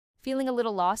Feeling a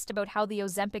little lost about how the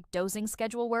Ozempic dosing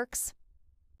schedule works?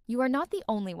 You are not the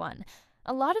only one.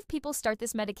 A lot of people start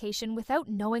this medication without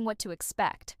knowing what to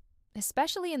expect,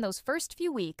 especially in those first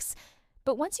few weeks.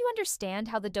 But once you understand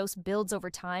how the dose builds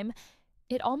over time,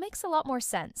 it all makes a lot more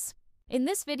sense. In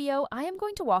this video, I am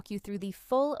going to walk you through the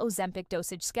full Ozempic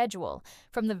dosage schedule,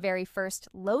 from the very first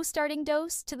low starting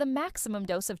dose to the maximum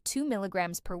dose of 2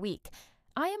 milligrams per week.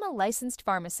 I am a licensed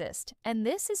pharmacist, and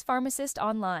this is Pharmacist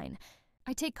Online.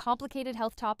 I take complicated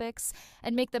health topics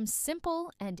and make them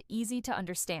simple and easy to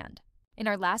understand. In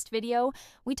our last video,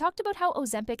 we talked about how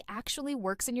Ozempic actually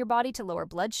works in your body to lower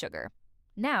blood sugar.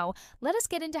 Now, let us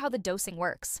get into how the dosing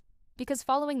works, because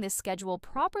following this schedule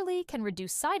properly can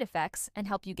reduce side effects and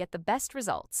help you get the best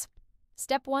results.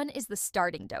 Step 1 is the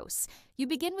starting dose. You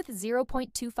begin with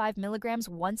 0.25 milligrams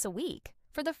once a week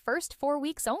for the first 4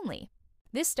 weeks only.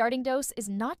 This starting dose is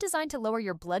not designed to lower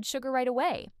your blood sugar right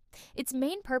away. Its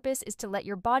main purpose is to let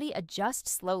your body adjust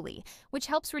slowly, which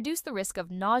helps reduce the risk of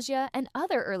nausea and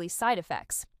other early side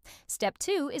effects. Step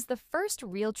 2 is the first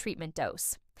real treatment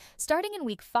dose. Starting in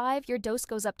week 5, your dose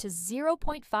goes up to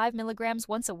 0.5 milligrams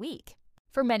once a week.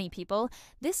 For many people,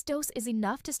 this dose is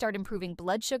enough to start improving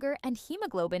blood sugar and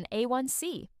hemoglobin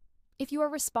A1C. If you are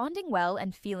responding well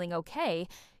and feeling okay,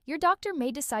 your doctor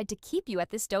may decide to keep you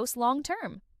at this dose long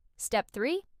term. Step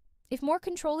 3. If more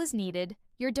control is needed,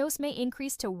 your dose may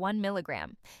increase to 1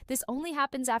 milligram. This only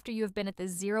happens after you have been at the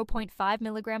 0.5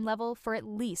 milligram level for at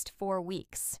least 4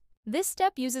 weeks. This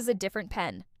step uses a different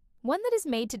pen, one that is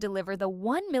made to deliver the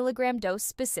 1 milligram dose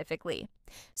specifically.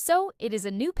 So it is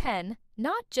a new pen,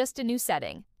 not just a new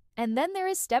setting. And then there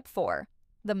is step 4,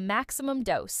 the maximum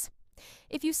dose.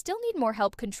 If you still need more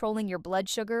help controlling your blood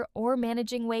sugar or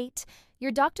managing weight,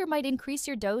 your doctor might increase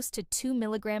your dose to 2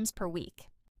 milligrams per week.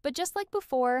 But just like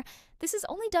before, this is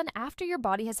only done after your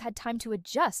body has had time to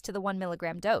adjust to the 1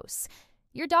 milligram dose.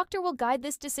 Your doctor will guide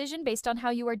this decision based on how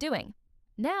you are doing.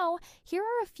 Now, here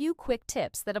are a few quick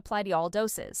tips that apply to all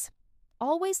doses.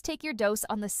 Always take your dose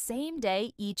on the same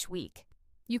day each week.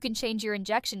 You can change your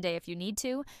injection day if you need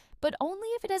to, but only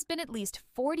if it has been at least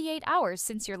 48 hours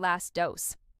since your last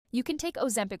dose. You can take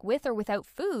Ozempic with or without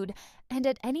food and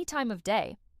at any time of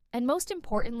day. And most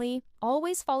importantly,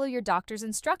 always follow your doctor's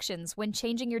instructions when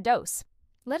changing your dose.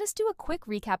 Let us do a quick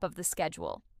recap of the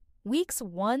schedule. Weeks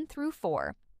 1 through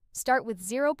 4. Start with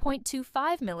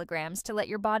 0.25 milligrams to let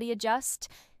your body adjust.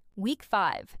 Week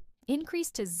 5. Increase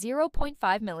to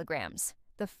 0.5 milligrams,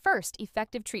 the first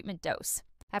effective treatment dose.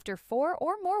 After 4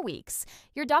 or more weeks,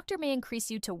 your doctor may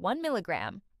increase you to 1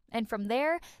 milligram. And from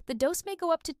there, the dose may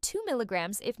go up to 2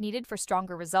 milligrams if needed for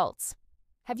stronger results.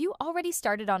 Have you already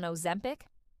started on Ozempic?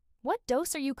 What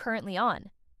dose are you currently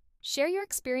on? Share your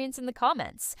experience in the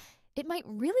comments. It might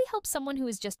really help someone who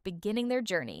is just beginning their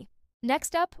journey.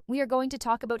 Next up, we are going to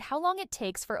talk about how long it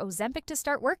takes for Ozempic to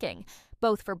start working,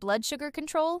 both for blood sugar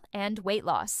control and weight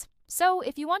loss. So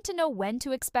if you want to know when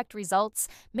to expect results,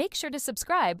 make sure to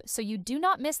subscribe so you do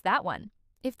not miss that one.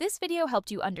 If this video helped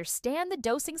you understand the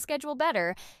dosing schedule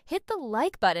better, hit the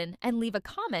like button and leave a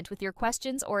comment with your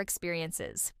questions or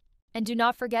experiences. And do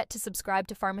not forget to subscribe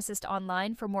to Pharmacist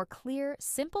Online for more clear,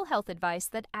 simple health advice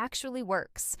that actually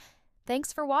works.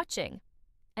 Thanks for watching,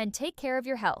 and take care of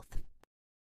your health.